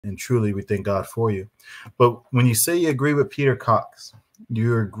and truly we thank God for you. But when you say you agree with Peter Cox,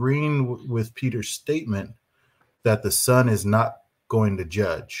 you're agreeing with Peter's statement that the Son is not going to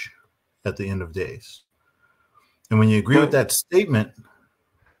judge at the end of days. And when you agree with that statement,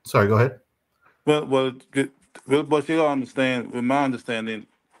 sorry, go ahead. But you gotta understand, with my understanding,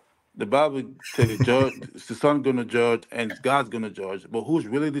 the Bible says the Son's gonna judge and God's gonna judge. But who's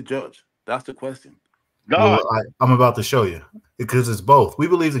really the judge? That's the question. God. Well, I'm about to show you, because it's both. We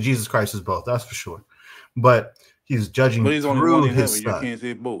believe that Jesus Christ is both, that's for sure. But he's judging but he's through only one in his heaven. Son. You can't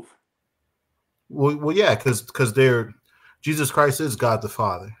say both. Well, yeah, because Jesus Christ is God the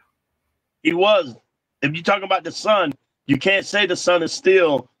Father. He was. If you're talking about the Son, you can't say the Son is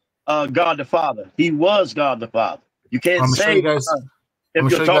still God the Father. He was God the Father. You can't say. I'm gonna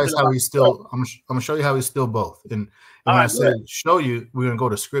show you guys how he's still. I'm gonna show you how he's still both. And when I say show you, we're gonna go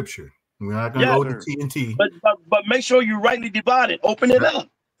to Scripture. We're not gonna go to TNT. But make sure you rightly divide it. Open it up.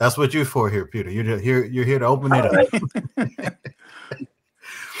 That's what you're for here, Peter. You're here to open it up.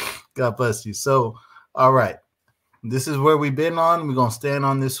 God bless you. So, all right. This is where we've been on. We're going to stand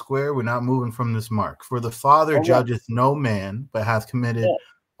on this square. We're not moving from this mark. For the Father judgeth no man, but hath committed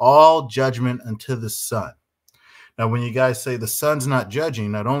all judgment unto the Son. Now, when you guys say the Son's not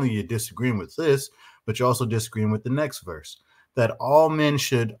judging, not only are you disagreeing with this, but you're also disagreeing with the next verse, that all men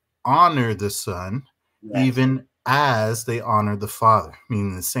should honor the Son, even as they honor the Father,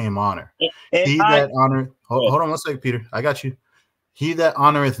 meaning the same honor. Hold on one second, Peter. I got you. He that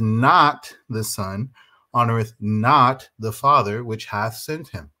honoreth not the Son honoreth not the Father which hath sent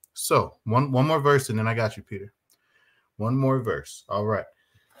him. So one more verse, and then I got you, Peter. One more verse. All right.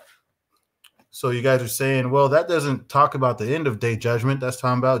 So you guys are saying, well, that doesn't talk about the end of day judgment. That's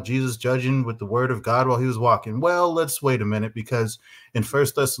talking about Jesus judging with the word of God while he was walking. Well, let's wait a minute, because in 1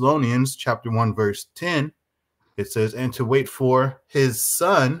 Thessalonians chapter 1, verse 10, it says, and to wait for his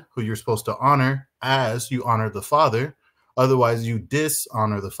Son, who you're supposed to honor as you honor the Father. Otherwise, you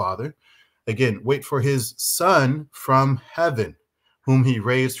dishonor the Father. Again, wait for his Son from heaven, whom he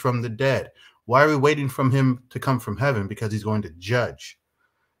raised from the dead. Why are we waiting from him to come from heaven? Because he's going to judge.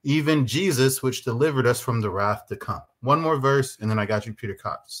 Even Jesus, which delivered us from the wrath to come. One more verse, and then I got you, Peter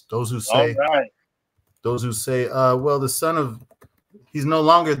Cox. Those who say, well, the Son of, he's no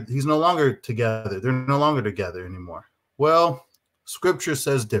longer together. They're no longer together anymore. Well, Scripture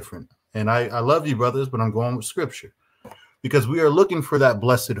says different. And I love you, brothers, but I'm going with Scripture. Because we are looking for that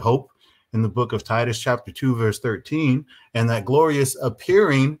blessed hope in the book of Titus, chapter 2, verse 13, and that glorious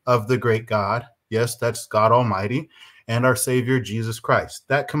appearing of the great God. Yes, that's God Almighty, and our Savior, Jesus Christ.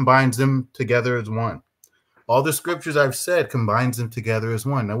 That combines them together as one. All the scriptures I've said combines them together as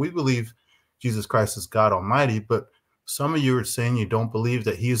one. Now, we believe Jesus Christ is God Almighty, but some of you are saying you don't believe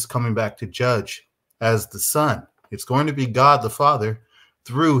that he is coming back to judge as the Son. It's going to be God the Father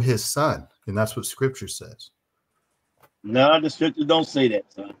through his Son, and that's what Scripture says. No, the Scriptures don't say that,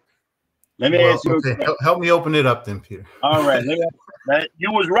 son. Let me ask you. Okay. Help me open it up then, Peter. All right.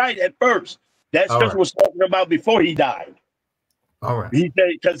 You was right at first. That Scripture was talking about before he died. All right. He said,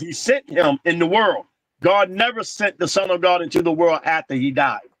 because he sent him in the world. God never sent the Son of God into the world after he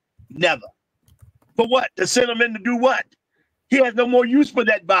died. Never. For what? To send him in to do what? He has no more use for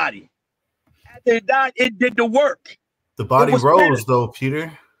that body. After he died, it did the work. The body rose, though,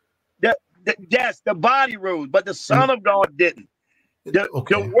 Peter. Yes, the body rose, but the Son of God didn't.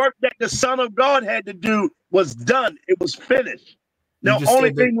 The work that the Son of God had to do was done. It was finished. The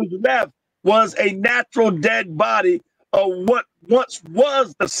only thing was left was a natural dead body of what once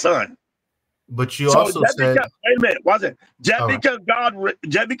was the Son. But you also said, wait a minute, was it? Just because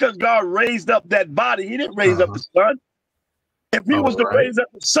God raised up that body, he didn't raise up the Son. If he was to raise up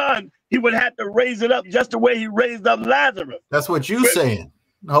the Son, he would have to raise it up just the way he raised up Lazarus. That's what you're saying.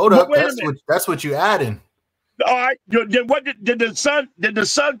 Hold up. That's what you adding. All right. Then what did the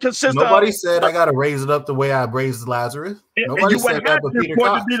Son consist of? Nobody said I got to raise it up the way I raised Lazarus. Nobody said that but Peter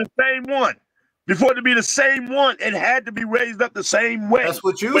Cox. To be the same one. Before to be the same one, it had to be raised up the same way. That's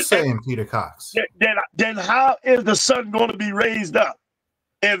what you're saying, Peter Cox. Then how is the Son going to be raised up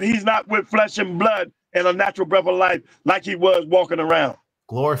if he's not with flesh and blood and a natural breath of life like he was walking around?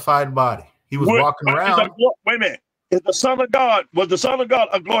 Glorified body. He was walking around. Wait a minute. Was the Son of God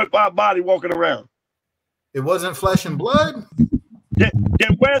a glorified body walking around? It wasn't flesh and blood? Then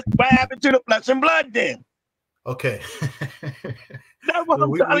what happened to the flesh and blood then? Okay.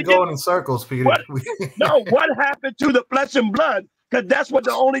 We're going in circles, Peter. What happened to the flesh and blood? Because that's what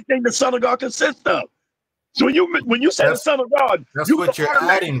the only thing the Son of God consists of. So when you say the Son of God, that's what you're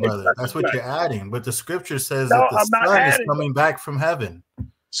adding, brother. That's what you're adding. But the Scripture says that the Son is coming back from heaven.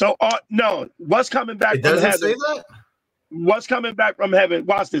 So no, what's coming back? It doesn't say that. what's coming back from heaven?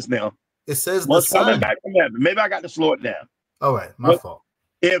 Watch this now. It says what's the Son. coming back from heaven. Maybe I got to slow it down. All right, my fault.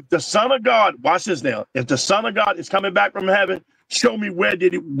 If the Son of God, watch this now. If the Son of God is coming back from heaven, show me when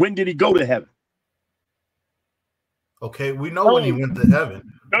did he go to heaven? Okay, we know when he went to heaven.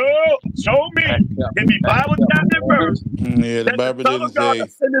 No, show me. Give me Bible chapter and verse. Yeah, the Bible didn't say.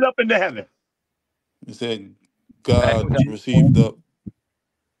 Ascended up into heaven. It said God received up.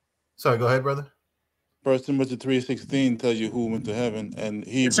 Sorry, go ahead, brother. 1 Timothy 3:16 tells you who went to heaven, and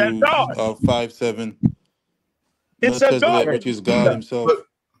Hebrews 5:7. It said God, which is God Himself.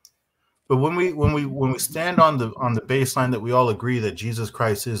 But when we stand on the baseline that we all agree that Jesus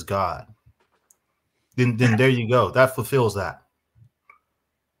Christ is God, then there you go. That fulfills that.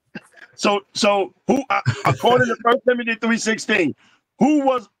 So who, according to 1 Timothy 3:16, who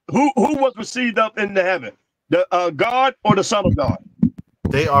was received up into heaven? The God or the Son of God?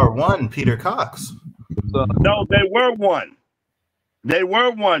 They are one, Peter Cox. No, they were one. They were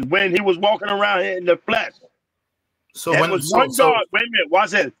one when he was walking around here in the flesh. So it when was one God. Wait a minute,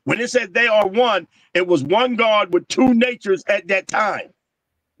 watch it. When it said they are one, it was one God with two natures at that time.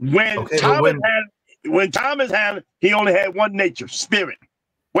 When Thomas had, he only had one nature, spirit.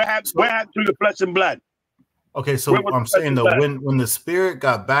 What happened to the flesh and blood? Okay, so I'm saying though, when the spirit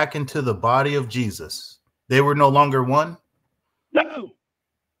got back into the body of Jesus, they were no longer one? No.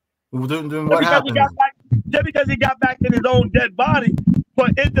 Then what happened? Just because he got back in his own dead body, for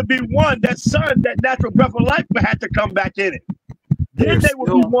it to be one, that Son, that natural breath of life had to come back in it. Then they would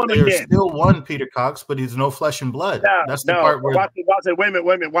be one again. They're still one, Peter Cox, but he's no flesh and blood. That's the part where. Watch it. Wait a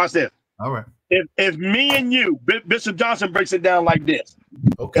minute. Watch this. All right. If me and you, Bishop Johnson breaks it down like this.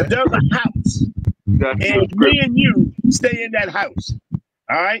 Okay. If there's a house, and me and you stay in that house,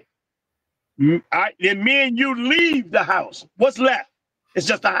 all right? Then me and you leave the house. What's left? It's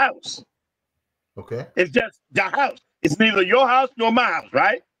just a house. Okay. It's just the house. It's neither your house nor my house,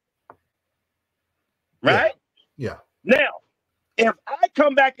 right? Right? Yeah. Now, if I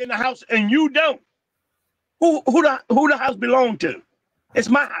come back in the house and you don't, who the house belong to? It's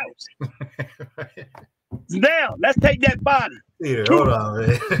my house. Now, let's take that body. Peter, hold on,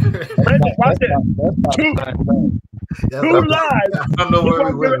 man. Watch this. Two lives. I don't know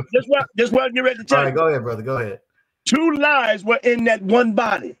where we went. This wasn't you ready to tell. All right, go ahead, brother. Go ahead. Two lives were in that one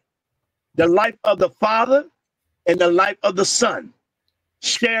body. The life of the Father and the life of the Son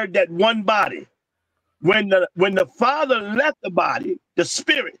shared that one body. When the Father left the body, the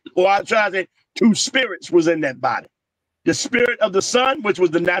spirit, or I try to say two spirits was in that body. The spirit of the Son, which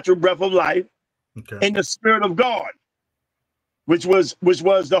was the natural breath of life, and the Spirit of God, which was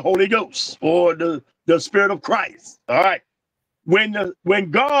the Holy Ghost or the Spirit of Christ. All right.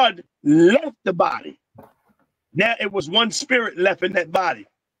 When God left the body, now it was one spirit left in that body.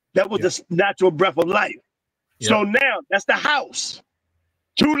 That was the natural breath of life. So now that's the house.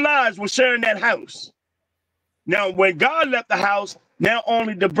 Two lives were sharing that house. Now, when God left the house, now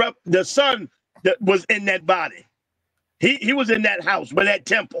only the Son that was in that body. He was in that house with that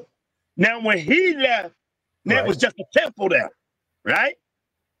temple. Now, when he left, now it was just a temple there, right?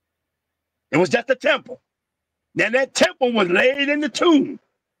 It was just a temple. Now, that temple was laid in the tomb.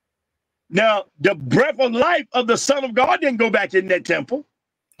 Now, the breath of life of the Son of God didn't go back in that temple.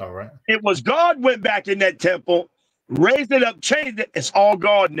 All right. It was God went back in that temple, raised it up, changed it. It's all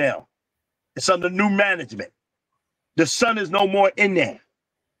God now. It's under new management. The Son is no more in there.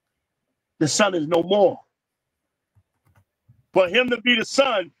 The Son is no more. For him to be the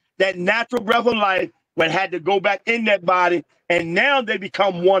Son, that natural breath of life had to go back in that body, and now they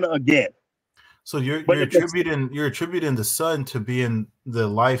become one again. So you're attributing the Son to being the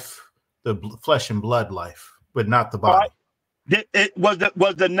life, the flesh and blood life, but not the body. Right. Was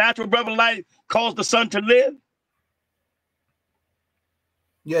the natural breath of life caused the Son to live?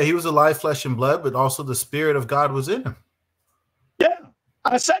 Yeah, he was alive, flesh and blood, but also the Spirit of God was in him. Yeah,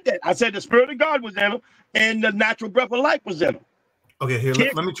 I said that. I said the Spirit of God was in him, and the natural breath of life was in him. Okay, here,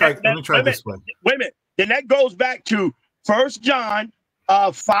 let me try this way. Wait a minute. Then that goes back to 1 John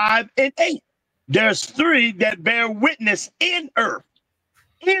 5 and 8. There's three that bear witness in earth.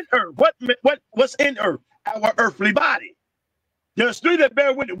 In earth. What's in earth? Our earthly body. There's three that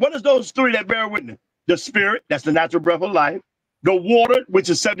bear witness. What is those three that bear witness? The Spirit, that's the natural breath of life. The water, which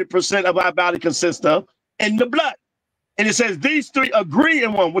is 70% of our body consists of, and the blood. And it says these three agree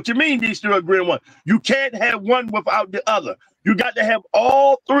in one. What you mean these three agree in one? You can't have one without the other. You got to have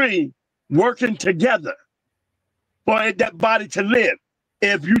all three working together for that body to live.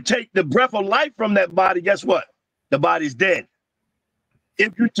 If you take the breath of life from that body, guess what? The body's dead.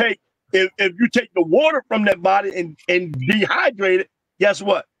 If you take the water from that body and dehydrate it, guess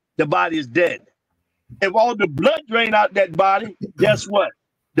what? The body is dead. If all the blood drain out that body, guess what?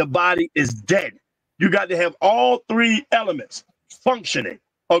 The body is dead. You got to have all three elements functioning,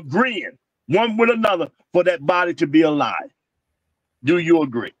 agreeing one with another for that body to be alive. Do you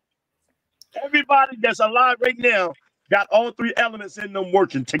agree? Everybody that's alive right now got all three elements in them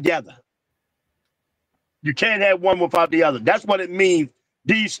working together. You can't have one without the other. That's what it means.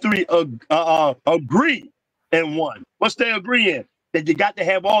 These three agree in one. What's they agree in? That you got to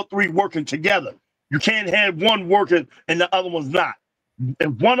have all three working together. You can't have one working and the other one's not.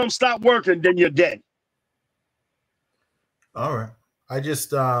 If one of them stop working, then you're dead. All right. I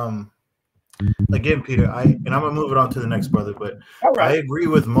just again, Peter, I'm gonna move it on to the next brother, but I agree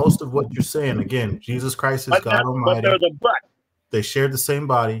with most of what you're saying. Again, Jesus Christ is God Almighty. But there's a but. They shared the same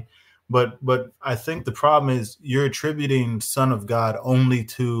body, but I think the problem is you're attributing Son of God only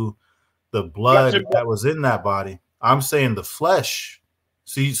to the blood that was in that body. I'm saying the flesh.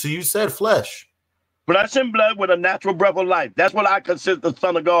 So you said flesh. Flesh and blood with a natural breath of life. That's what I consider the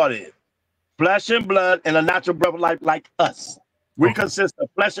Son of God is. Flesh and blood and a natural breath of life like us. We consist of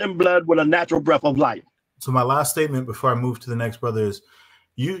flesh and blood with a natural breath of life. So my last statement before I move to the next brother is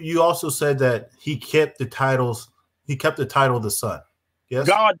you also said that he kept the titles. He kept the title of the Son. Yes?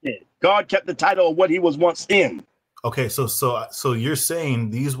 God did. God kept the title of what he was once in. Okay, so you're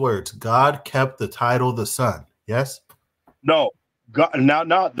saying these words, God kept the title of the Son. Yes? No. God,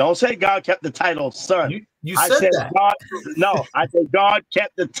 no, don't say God kept the title of Son. You said that. God, no, I said God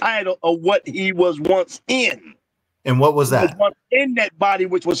kept the title of what he was once in. And what was that? He was once in that body,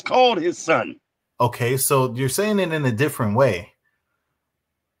 which was called his Son. Okay, so you're saying it in a different way.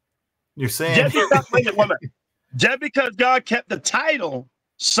 You're saying just because God kept the title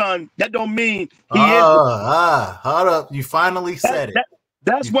Son, that don't mean he hold up. You finally said it.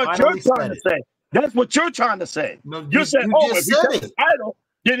 That's what you're trying to say. That's what you're trying to say. No, you said, if he kept the title,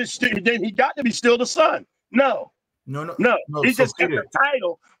 then he got to be still the Son. No. He just kept the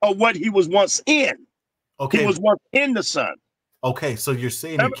title of what he was once in. Okay. He was once in the Son. Okay, so you're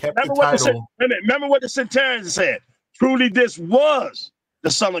saying he kept the title. Remember what the centurion said. Truly, this was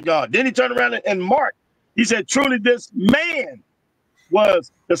the Son of God. Then he turned around and Mark. He said, truly, this man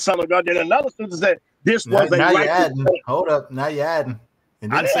was the Son of God. Then another student said, this was a righteous man. Hold up. Now you're adding. It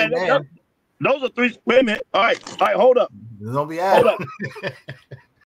didn't say man. Those are three. Wait a minute. All right, hold up. Don't be adding. Hold up.